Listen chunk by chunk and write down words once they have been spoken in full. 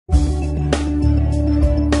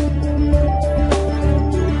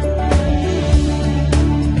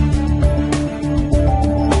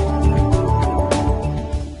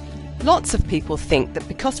Lots of people think that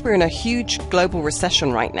because we're in a huge global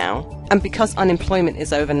recession right now, and because unemployment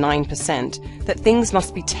is over 9%, that things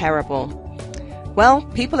must be terrible. Well,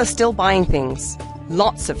 people are still buying things.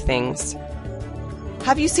 Lots of things.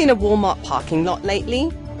 Have you seen a Walmart parking lot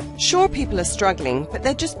lately? Sure, people are struggling, but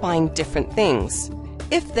they're just buying different things.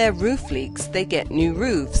 If their roof leaks, they get new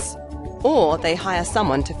roofs, or they hire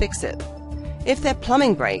someone to fix it. If their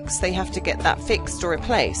plumbing breaks, they have to get that fixed or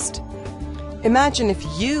replaced. Imagine if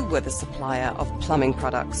you were the supplier of plumbing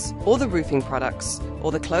products, or the roofing products,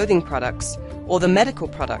 or the clothing products, or the medical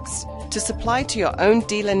products to supply to your own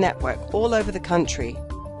dealer network all over the country,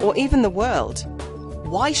 or even the world.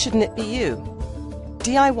 Why shouldn't it be you?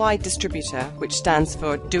 DIY Distributor, which stands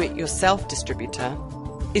for Do-It-Yourself Distributor,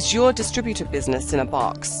 is your distributor business in a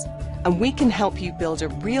box, and we can help you build a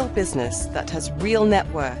real business that has real net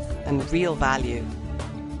worth and real value.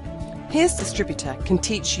 Here's Distributor can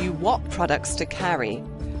teach you what products to carry,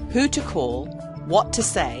 who to call, what to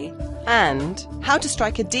say, and how to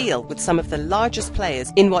strike a deal with some of the largest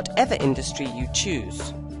players in whatever industry you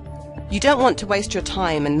choose. You don't want to waste your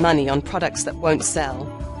time and money on products that won't sell,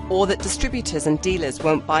 or that distributors and dealers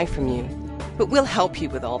won't buy from you, but we'll help you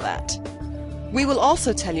with all that. We will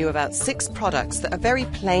also tell you about 6 products that are very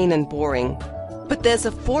plain and boring, but there's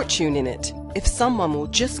a fortune in it if someone will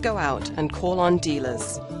just go out and call on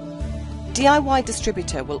dealers. DIY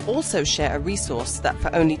Distributor will also share a resource that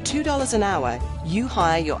for only $2 an hour, you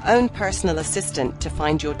hire your own personal assistant to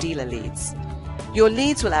find your dealer leads. Your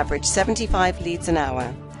leads will average 75 leads an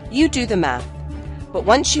hour. You do the math. But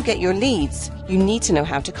once you get your leads, you need to know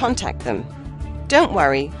how to contact them. Don't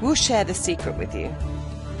worry, we'll share the secret with you.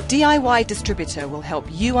 DIY Distributor will help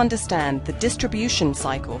you understand the distribution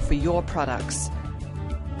cycle for your products.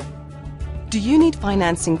 Do you need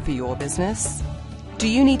financing for your business? Do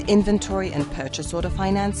you need inventory and purchase order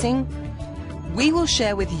financing? We will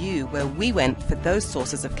share with you where we went for those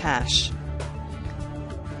sources of cash.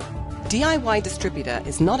 DIY Distributor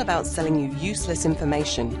is not about selling you useless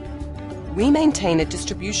information. We maintain a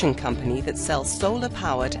distribution company that sells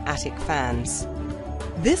solar-powered attic fans.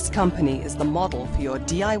 This company is the model for your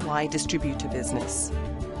DIY distributor business.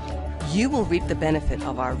 You will reap the benefit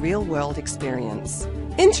of our real-world experience.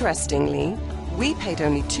 Interestingly, we paid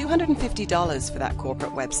only $250 for that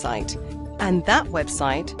corporate website, and that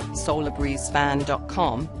website,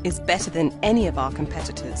 solarbreezefan.com, is better than any of our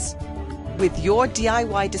competitors. With your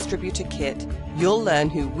DIY distributor kit, you'll learn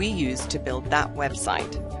who we use to build that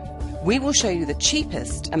website. We will show you the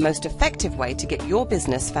cheapest and most effective way to get your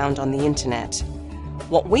business found on the internet.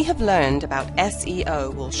 What we have learned about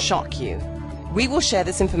SEO will shock you. We will share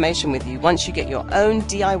this information with you once you get your own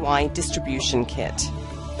DIY distribution kit.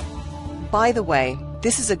 By the way,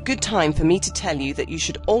 this is a good time for me to tell you that you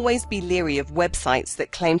should always be leery of websites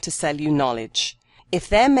that claim to sell you knowledge. If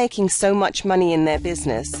they're making so much money in their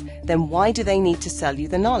business, then why do they need to sell you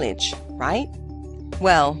the knowledge, right?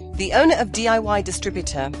 Well, the owner of DIY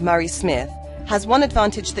Distributor, Murray Smith, has one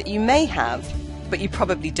advantage that you may have, but you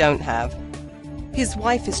probably don't have. His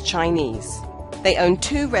wife is Chinese. They own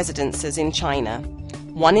 2 residences in China,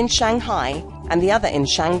 one in Shanghai and the other in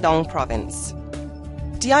Shandong province.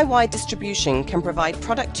 DIY Distribution can provide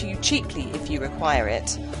product to you cheaply if you require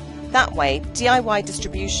it. That way, DIY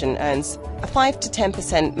Distribution earns a 5 to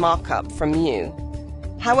 10% markup from you.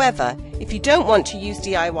 However, if you don't want to use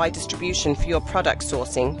DIY Distribution for your product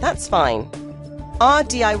sourcing, that's fine. Our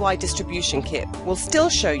DIY Distribution kit will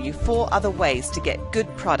still show you 4 other ways to get good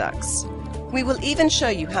products. We will even show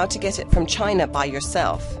you how to get it from China by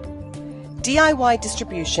yourself. DIY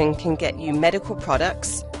Distribution can get you medical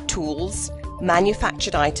products, tools,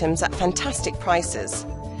 manufactured items at fantastic prices.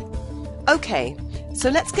 Okay, so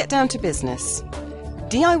let's get down to business.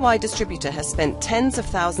 DIY Distributor has spent tens of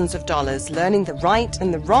thousands of dollars learning the right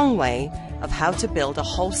and the wrong way of how to build a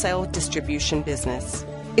wholesale distribution business.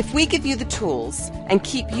 If we give you the tools and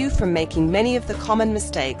keep you from making many of the common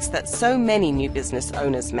mistakes that so many new business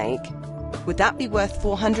owners make, would that be worth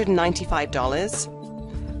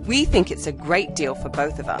 $495? We think it's a great deal for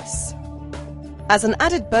both of us. As an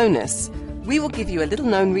added bonus, we will give you a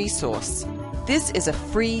little-known resource. This is a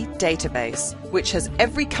free database which has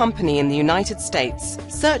every company in the United States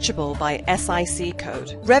searchable by SIC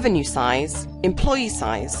code, revenue size, employee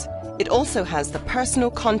size. It also has the personal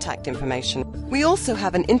contact information. We also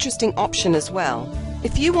have an interesting option as well.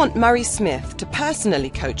 If you want Murray Smith to personally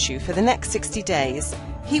coach you for the next 60 days,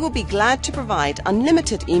 he will be glad to provide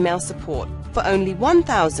unlimited email support for only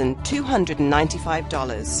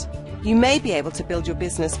 $1,295. You may be able to build your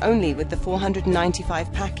business only with the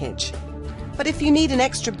 $495 package. But if you need an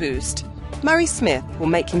extra boost, Murray Smith will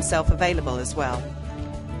make himself available as well.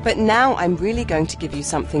 But now I'm really going to give you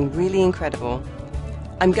something really incredible.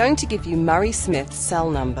 I'm going to give you Murray Smith's cell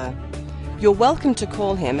number. You're welcome to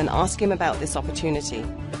call him and ask him about this opportunity.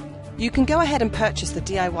 You can go ahead and purchase the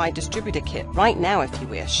DIY distributor kit right now if you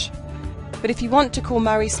wish. But if you want to call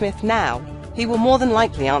Murray Smith now, he will more than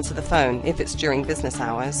likely answer the phone if it's during business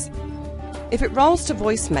hours. If it rolls to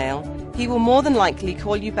voicemail, he will more than likely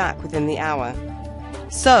call you back within the hour.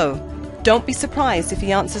 So, don't be surprised if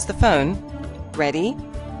he answers the phone. Ready?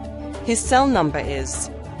 His cell number is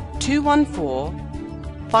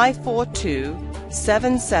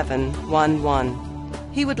 214-542-7711.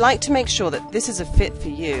 He would like to make sure that this is a fit for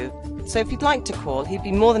you, so if you'd like to call, he'd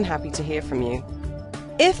be more than happy to hear from you.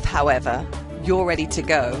 If, however, you're ready to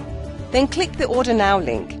go, then click the Order Now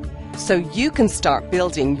link so you can start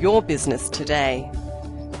building your business today.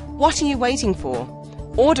 What are you waiting for?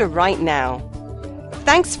 Order right now.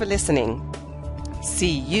 Thanks for listening.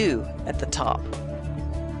 See you at the top.